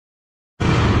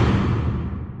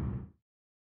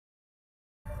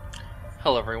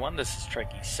Hello everyone, this is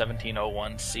Trekkie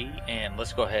 1701C, and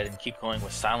let's go ahead and keep going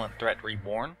with Silent Threat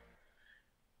Reborn.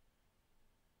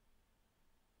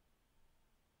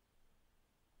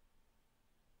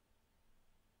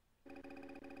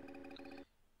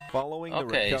 Following the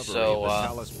recovery of the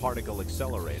Talus particle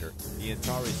accelerator, the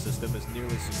Antares system is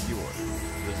nearly secure.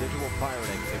 Residual pirate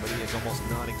activity is almost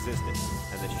non-existent,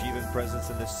 and the Shivan presence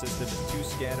in this system is too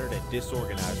scattered and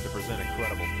disorganized to present a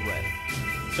credible threat.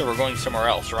 So we're going somewhere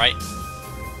else, right?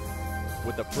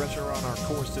 With the pressure on our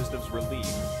core systems relieved,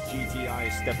 GTI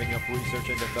is stepping up research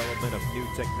and development of new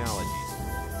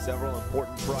technologies. Several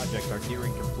important projects are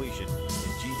nearing completion, and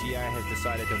GTI has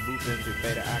decided to move them to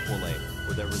Beta Aquilae,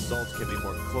 where their results can be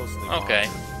more closely monitored.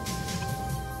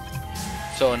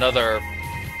 So another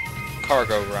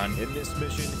cargo run. In this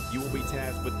mission, you will be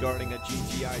tasked with guarding a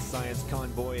GTI science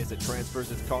convoy as it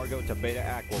transfers its cargo to Beta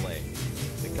Aquilae.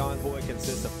 The convoy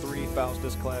consists of 3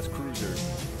 Faustus-class cruisers,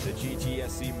 the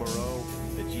GTSC Moreau,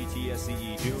 the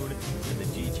GTSC Dune, and the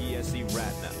GTSC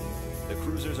Ratna. The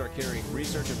cruisers are carrying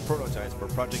research and prototypes for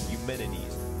Project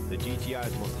Eumenides, the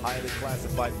GTI's most highly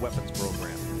classified weapons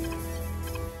program.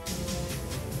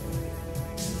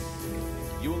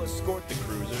 You will escort the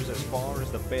cruisers as far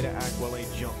as the Beta Aquilae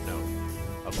jump node.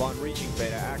 Upon reaching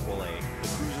Beta Aquilae, the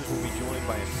cruisers will be joined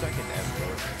by a second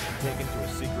escort and taken to a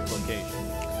secret location.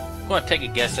 I'm going to take a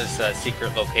guess at a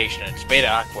secret location. It's Beta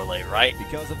Aquilae, right?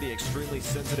 Because of the extremely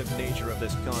sensitive nature of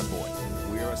this convoy,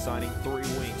 we are assigning 3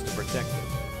 wings to protect it.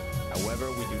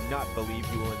 However, we do not believe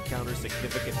you will encounter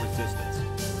significant resistance.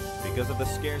 Because of the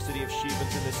scarcity of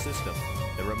Shivans in this system,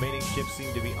 the remaining ships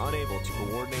seem to be unable to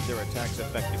coordinate their attacks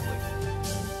effectively.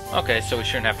 Okay, so we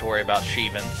shouldn't have to worry about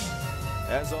Shivans.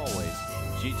 As always,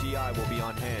 GTI will be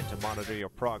on hand to monitor your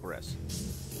progress.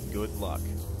 Good luck.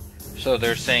 So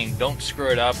they're saying don't screw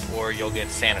it up or you'll get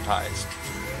sanitized,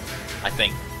 I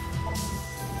think.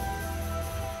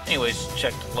 Anyways,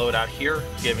 check the loadout here,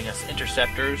 giving us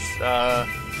interceptors.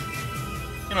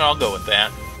 You know, I'll go with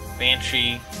that.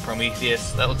 Banshee,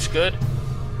 Prometheus, that looks good.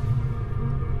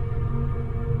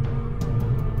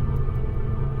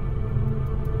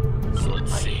 So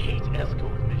let's see. I hate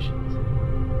escort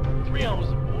missions. 3 hours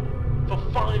aboard for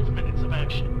 5 minutes of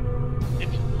action.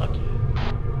 If you're lucky.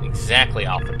 Exactly,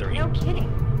 Alpha 3. No kidding.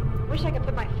 Wish I could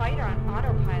put my fighter on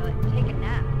autopilot and take a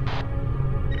nap.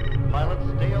 Pilots,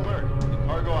 stay alert. The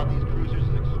cargo on these cruisers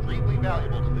is extremely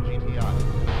valuable to the GTI.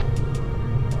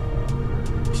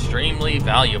 Extremely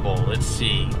valuable. Let's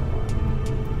see.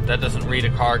 That doesn't read a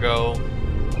cargo.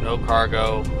 No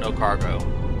cargo. No cargo.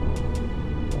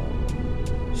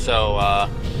 So,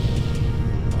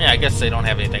 yeah, I guess they don't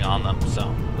have anything on them.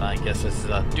 So, I guess this is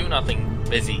a do nothing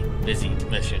busy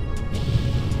mission.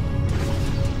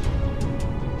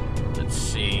 Let's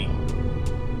see.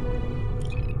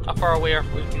 How far away are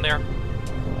we from there?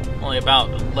 Only about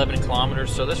 11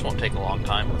 kilometers, so this won't take a long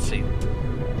time. Let's see.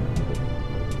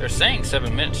 They're saying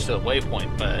 7 minutes to the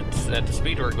waypoint, but at the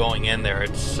speed we're going in there,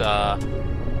 it's not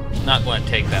going to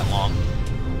take that long.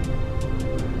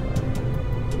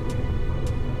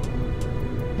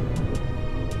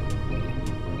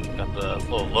 Got the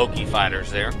little Loki fighters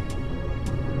there.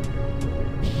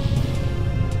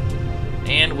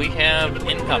 And we have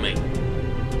incoming.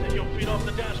 Take your feet off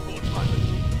the dashboard, pilots.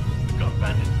 We've got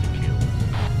bandits to kill.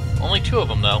 Only 2 of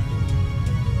them, though.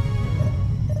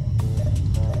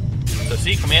 So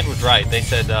C Command was right. They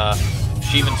said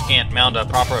Shivans can't mount a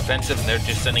proper offensive, and they're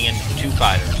just sending in 2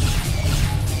 fighters.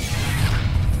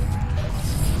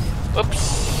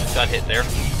 Whoops, got hit there.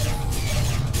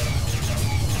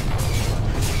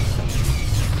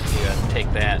 Yeah,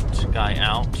 take that guy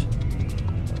out.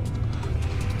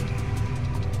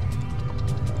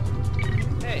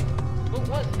 Hey, what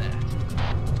was that?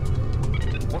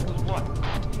 What was what?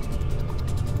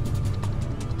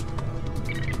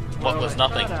 What was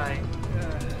nothing? Never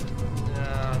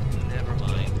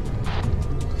mind.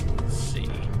 Let's see.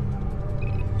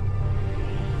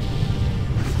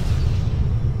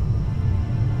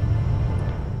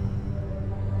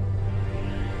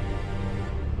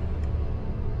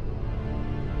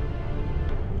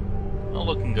 Well,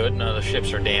 looking good. None of the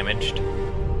ships are damaged.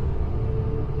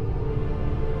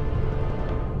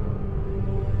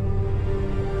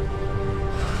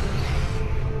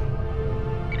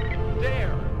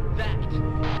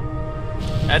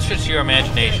 That's just your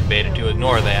imagination, Beta, to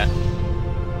ignore that.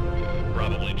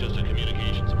 Probably just a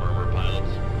communications murmur, pilots.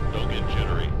 Don't get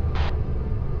jittery.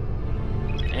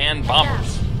 And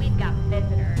bombers. Yeah, we've got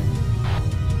visitors.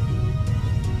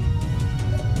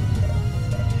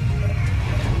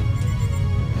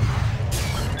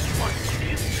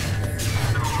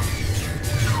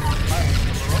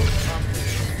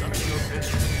 None of your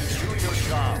business. Do your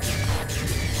job.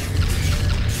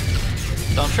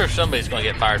 sure somebody's going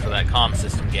to get fired for that comm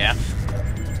system gaffe.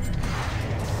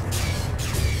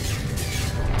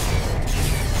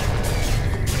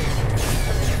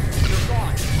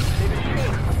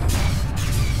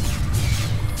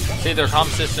 See, their comm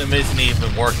system isn't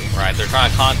even working right. They're trying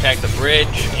to contact the bridge,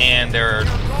 and they're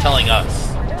telling us.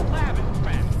 The whole lab is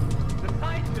trapped. The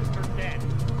scientists are dead.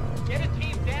 Get a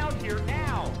team down here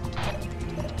now.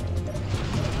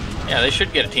 Yeah, they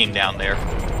should get a team down there.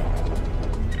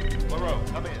 Moreau,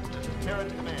 come in. This is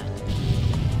Terran Command.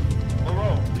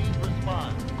 Moreau, please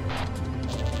respond.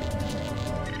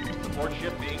 Support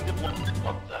ship being deployed.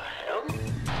 What the hell?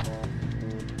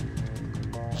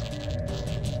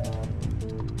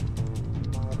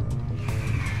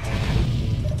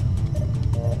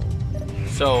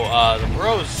 So, the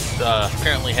Moreau's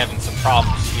apparently having some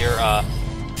problems here.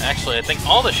 Actually, I think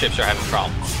all the ships are having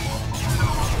problems.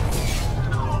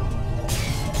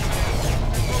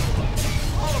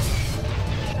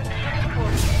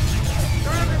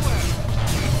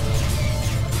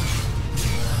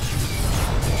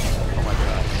 Oh my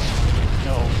god.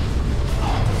 No.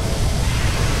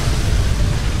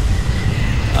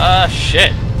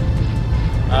 Shit.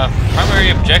 Primary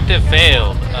objective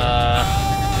failed.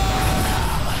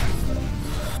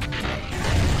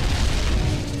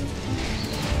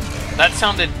 That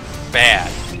sounded bad.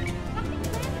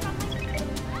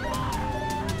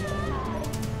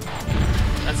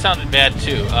 That sounded bad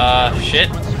too. Shit.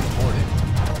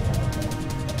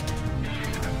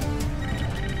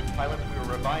 Pilots, we are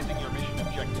revising your mission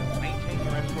objectives. Maintain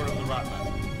your escort of the Ratna.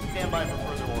 Stand by for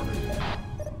further orders.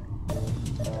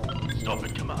 Stop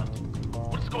it, Command.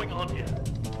 What's going on here?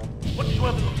 What do you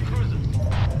have in those cruisers?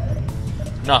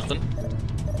 Nothing.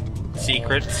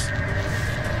 Secrets.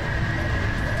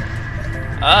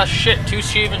 Shit, 2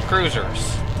 Sheevan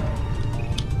cruisers.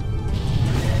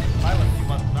 Pilots, you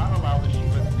must not allow the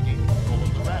Shiva to gain control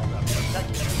of the Ratna.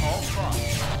 Protect it at all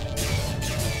costs.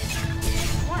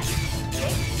 What?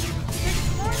 They're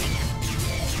destroying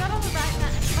us. Shuttle the Ratna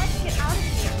and let's get out of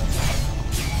here.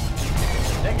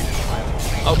 Negative,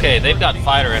 pilots. Okay, they've got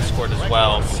fighter escort as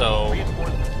well, so...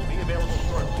 Reinforcements will be available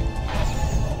shortly.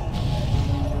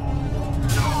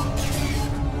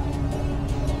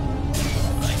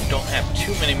 I don't have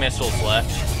too many missiles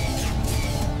left.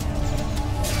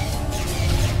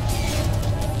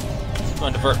 I'm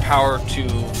going to divert power to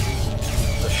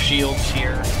the shields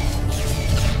here.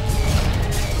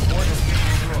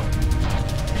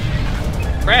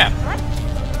 Crap.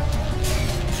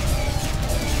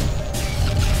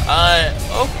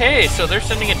 Okay, so they're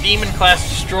sending a Demon-class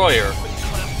destroyer.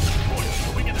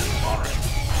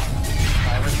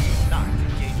 Pilots, do not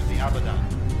engage the Abaddon.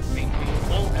 Maintain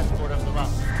full escort of the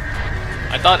Ratna.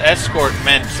 I thought escort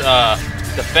meant,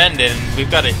 defend it, and we've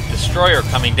got a destroyer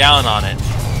coming down on it.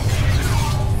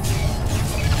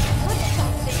 What's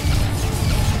that thing?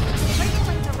 Breaking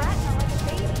like the Ratna like a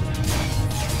baby.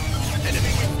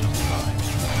 Enemy wing just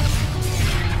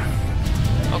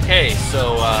died. Okay, so,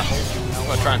 I'm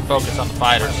gonna try and focus on the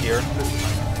fighters here.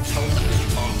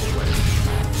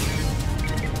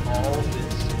 All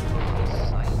this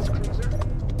science cruiser?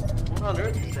 What on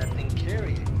earth is that thing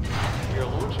carrying? We are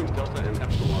launching Delta and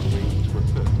Epsilon wings to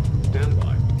assist. Stand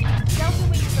by. Delta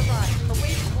wings arrive.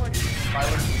 Await orders.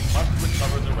 Pilots, we must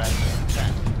recover the Ratna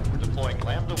intact. We're deploying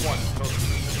Lambda 1 to coast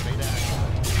cruiser to Beta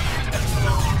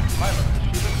Aquilae. Pilots, the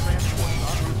Shiva transport is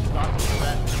en route to dock with the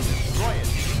Ratna. Destroy it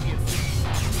immediately.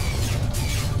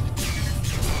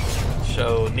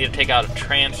 So, need to take out a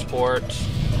transport.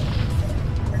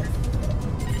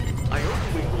 I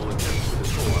hope we will attempt to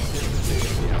control up in the state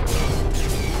of the Avalon.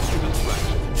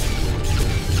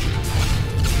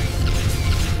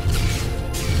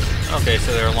 Okay,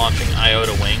 so they're launching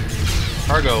Iota Wing.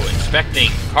 Cargo inspecting.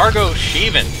 Cargo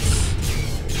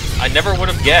Sheevans. I never would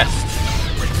have guessed.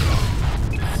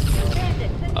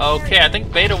 Okay, I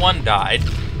think Beta 1 died.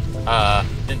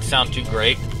 Didn't sound too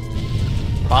great.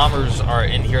 Bombers are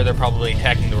in here. They're probably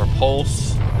attacking the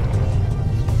repulse.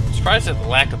 I'm surprised at the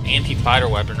lack of anti-fighter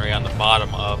weaponry on the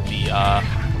bottom of the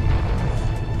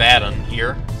baton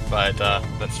here, but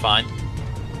that's fine.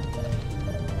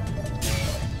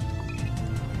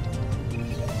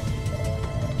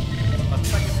 A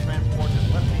second transport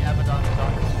has left the Abaddon's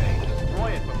dock stage.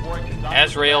 Destroy it before it can dock.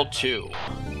 Azrael 2.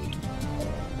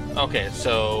 Okay,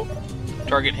 so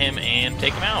target him and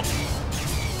take him out.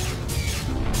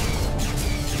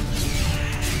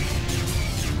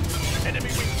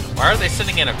 Why are they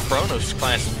sending in a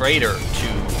Kronos-class freighter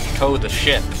to tow the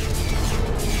ship?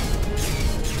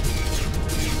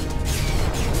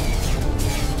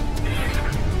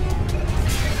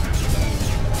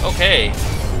 Okay.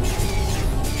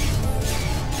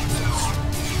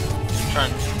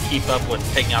 Trying keep up with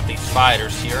taking out these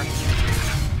fighters here.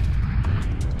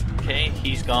 Okay,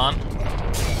 he's gone.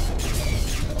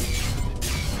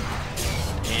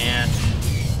 And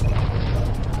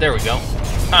there we go.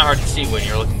 Kind of hard to see when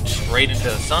you're looking straight into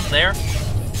the sun there.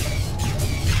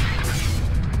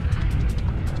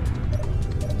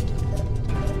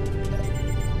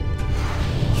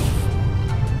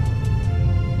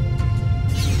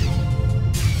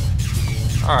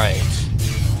 Alright.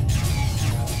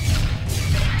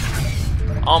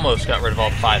 Almost got rid of all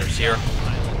the fighters here.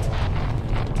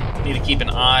 Need to keep an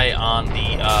eye on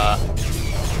the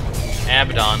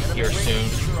Abaddon here soon.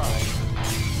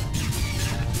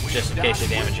 Just in case they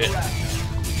damage it.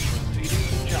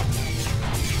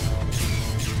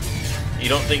 You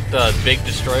don't think the big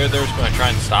destroyer there is going to try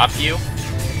and stop you?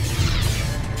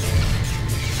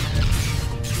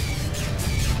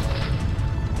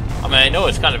 I mean, I know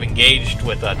it's kind of engaged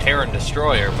with a Terran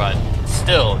destroyer, but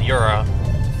still, you're a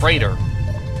freighter.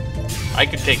 I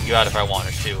could take you out if I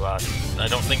wanted to. I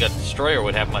don't think a destroyer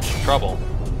would have much trouble.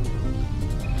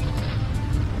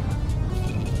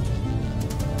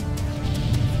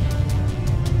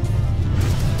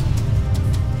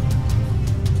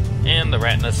 And the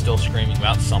Ratna's still screaming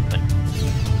about something.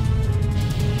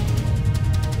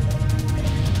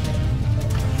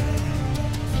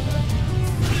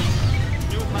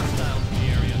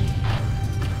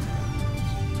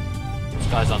 This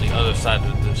guy's on the other side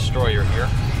of the destroyer here.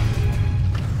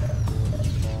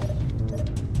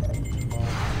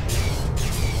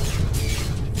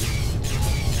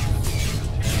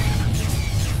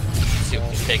 Let's see if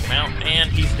we can take him out, and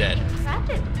he's dead.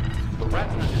 Accepted. The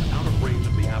Ratna is out of range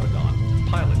of the Abaddon.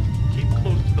 Pilot, keep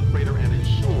close to the freighter and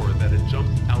ensure that it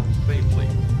jumps out safely.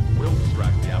 We'll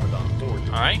distract the Abaddon for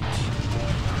you. Alright.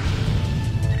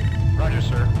 Roger,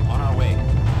 sir. On our way.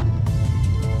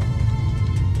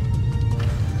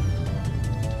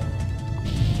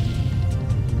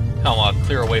 I'll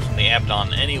clear away from the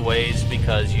Abaddon anyways,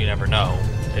 because you never know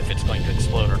if it's going to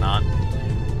explode or not.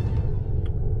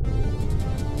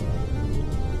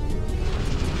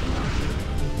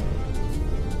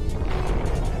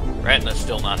 Ratna's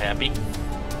still not happy.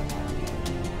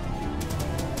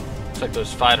 Looks like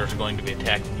those fighters are going to be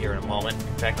attacking here in a moment.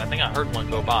 In fact, I think I heard one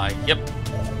go by. Yep.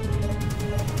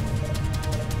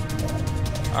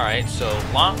 Alright, so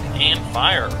lock and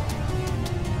fire.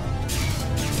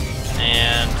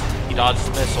 And he dodged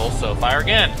the missile, so fire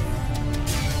again.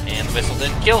 And the missile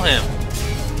didn't kill him.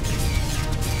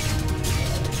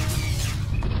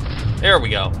 There we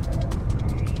go.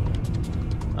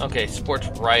 Okay, sport's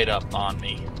right up on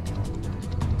me.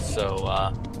 So,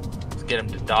 let's get him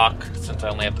to dock, since I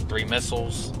only have the 3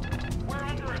 missiles. We're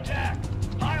under attack.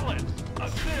 Pilots,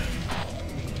 assist.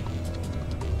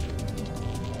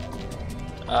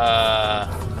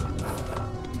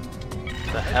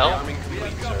 The hell?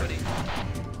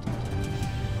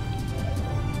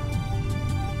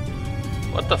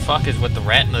 What the fuck is with the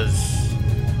Ratna's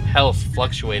health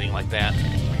fluctuating like that?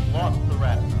 We've lost the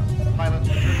Ratna. Pilots,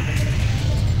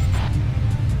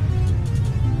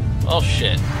 Oh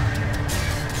shit.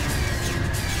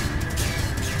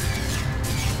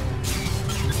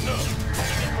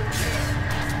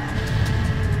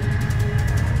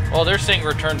 Well, they're saying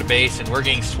return to base, and we're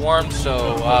getting swarmed,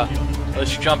 so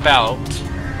let's jump out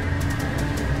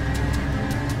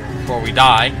before we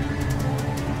die.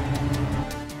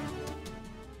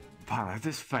 Pilot,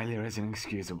 this failure is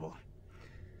inexcusable.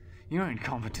 Your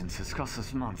incompetence has cost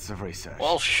us months of research.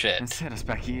 Well, shit. And set us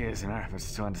back years in our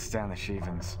efforts to understand the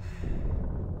Shivans.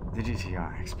 The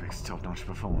GTI expects top-notch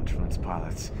performance from its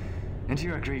pilots, and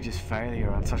your egregious failure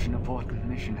on such an important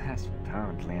mission has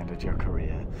permanently ended your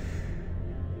career.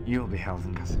 You'll be held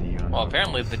in custody on... Well,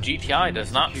 apparently the GTI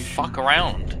does not fuck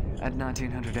around. At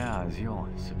 1900 hours, your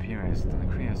superiors and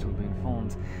the crews will be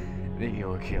informed that you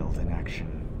were killed in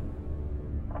action.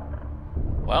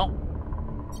 Well,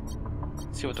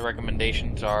 let's see what the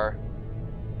recommendations are.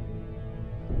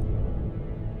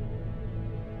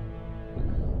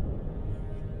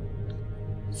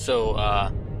 So,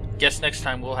 guess next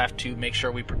time we'll have to make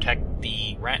sure we protect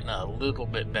the Ratna a little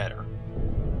bit better.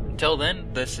 Until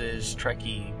then, this is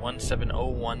Trekkie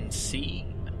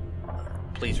 1701C.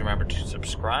 Please remember to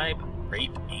subscribe,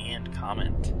 rate, and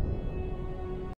comment.